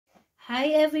Hi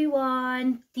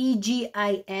everyone,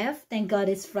 TGIF. Thank God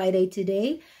it's Friday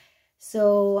today.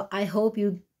 So I hope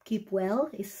you keep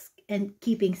well and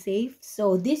keeping safe.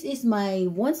 So this is my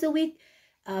once a week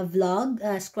vlog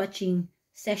scratching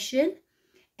session.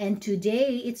 And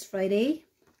today it's Friday.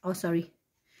 Oh, sorry.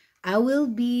 I will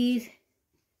be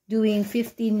doing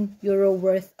 €15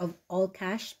 worth of all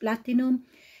cash platinum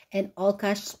and all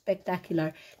cash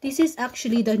spectacular. This is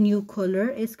actually the new color.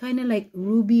 It's kind of like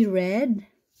ruby red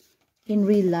in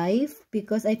real life,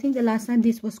 because I think the last time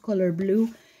this was color blue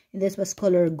and this was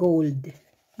color gold.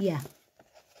 Yeah,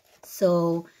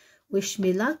 so wish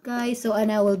me luck, guys. So,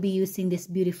 and I will be using this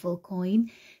beautiful coin.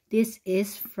 This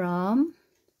is from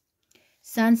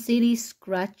Sun City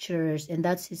Scratchers, and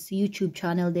that's his YouTube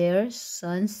channel there,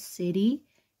 Sun City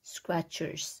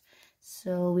Scratchers.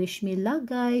 So wish me luck,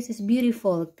 guys. It's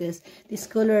beautiful because this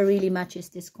color really matches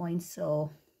this coin,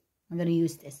 so I'm gonna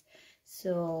use this.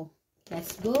 So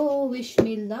let's go. Wish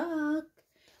me luck.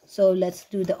 So let's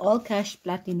do the all cash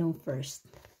platinum first.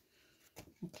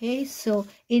 Okay, so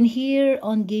in here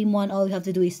on game 1, all you have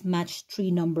to do is match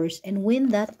 3 numbers and win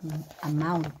that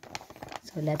amount.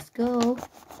 So let's go.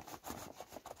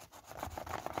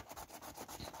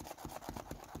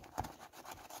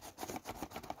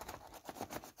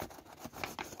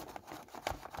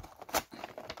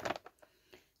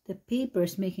 The paper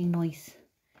is making noise.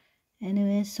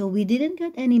 Anyway, so we didn't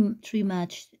get any 3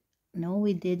 match. No,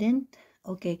 we didn't.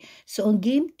 Okay, so on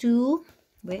game 2,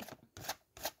 wait.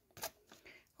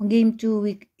 On game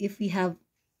 2, if we have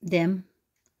them,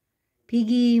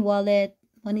 piggy, wallet,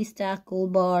 money stack,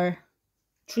 gold bar,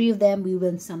 3 of them, we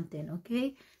win something.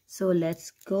 Okay, so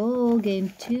let's go.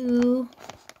 Game 2.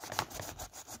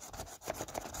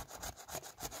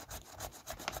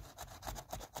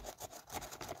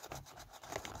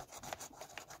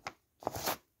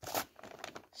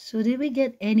 So did we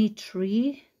get any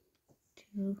 3?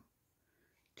 2,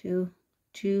 2,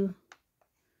 2.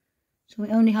 So we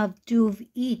only have 2 of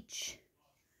each.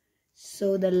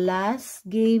 So the last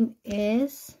game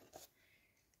is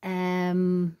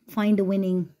find the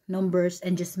winning numbers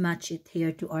and just match it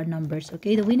here to our numbers.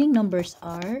 Okay, the winning numbers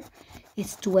are,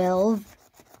 it's 12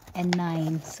 and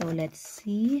 9. So let's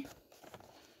see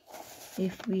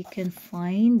if we can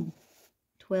find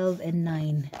 12 and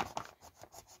 9.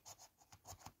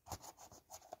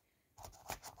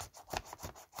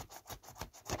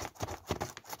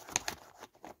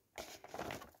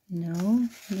 No,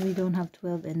 we don't have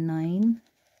 12 and 9.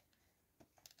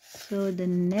 So the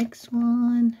next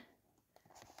one,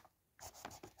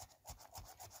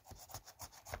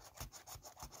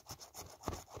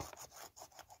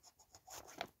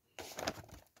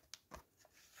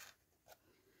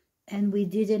 and we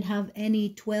didn't have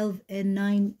any 12 and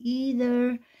 9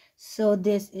 either. So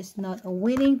this is not a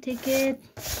winning ticket.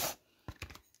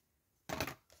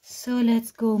 So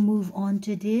let's go move on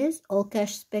to this all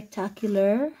cash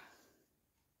spectacular.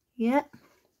 Yeah,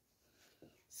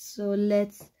 so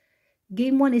let's,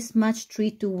 game 1 is match 3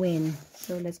 to win.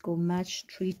 So let's go match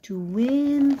 3 to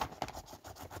win.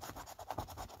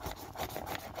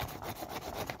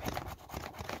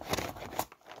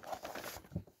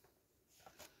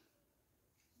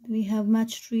 Do we have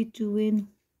match 3 to win?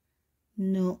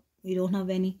 No, we don't have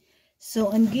any. So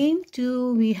on game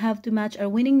 2, we have to match our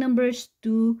winning numbers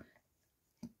to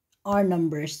our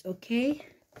numbers. Okay,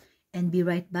 and be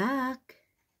right back.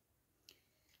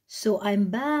 So I'm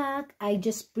back. I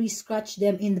just pre-scratched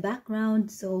them in the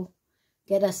background, so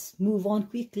get us move on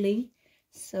quickly.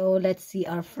 So let's see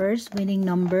our first winning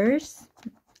numbers.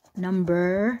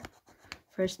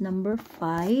 First number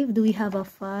 5. Do we have a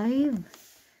 5?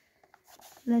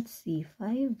 Let's see,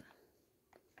 5.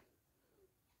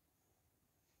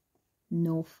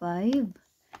 No 5.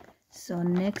 So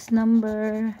next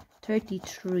number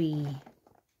 33.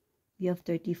 We have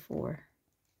 34.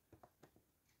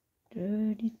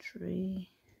 33.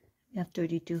 We have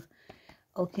 32.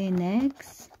 Okay,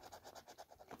 next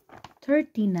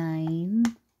 39.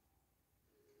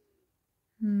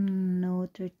 No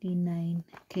 39.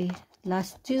 Okay,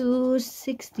 last 2,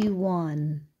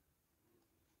 61.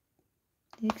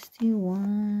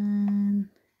 61.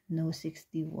 No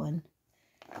 61.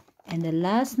 And the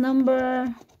last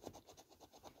number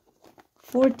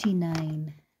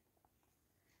 49.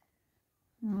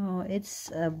 Oh, it's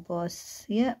a bus.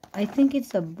 Yeah, I think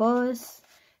it's a bus.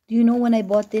 Do you know when I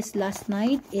bought this last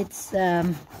night? It's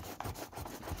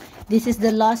this is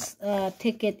the last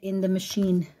ticket in the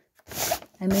machine.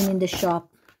 I mean in the shop.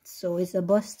 So it's a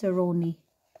Busteroni.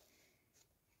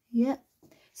 Yeah.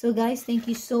 So guys, thank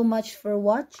you so much for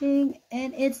watching,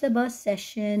 and it's a bus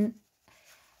session.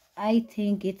 I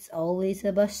think it's always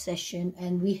a bus session,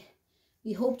 and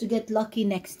We hope to get lucky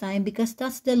next time because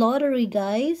that's the lottery,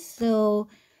 guys. So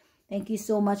thank you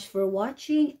so much for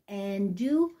watching, and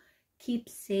do keep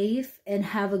safe and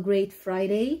have a great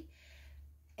Friday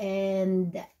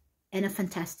and a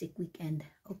fantastic weekend.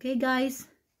 Okay, guys?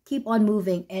 Keep on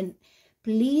moving, and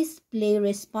please play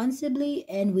responsibly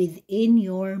and within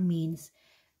your means.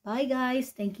 Bye,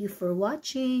 guys. Thank you for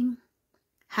watching.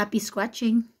 Happy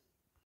scratching.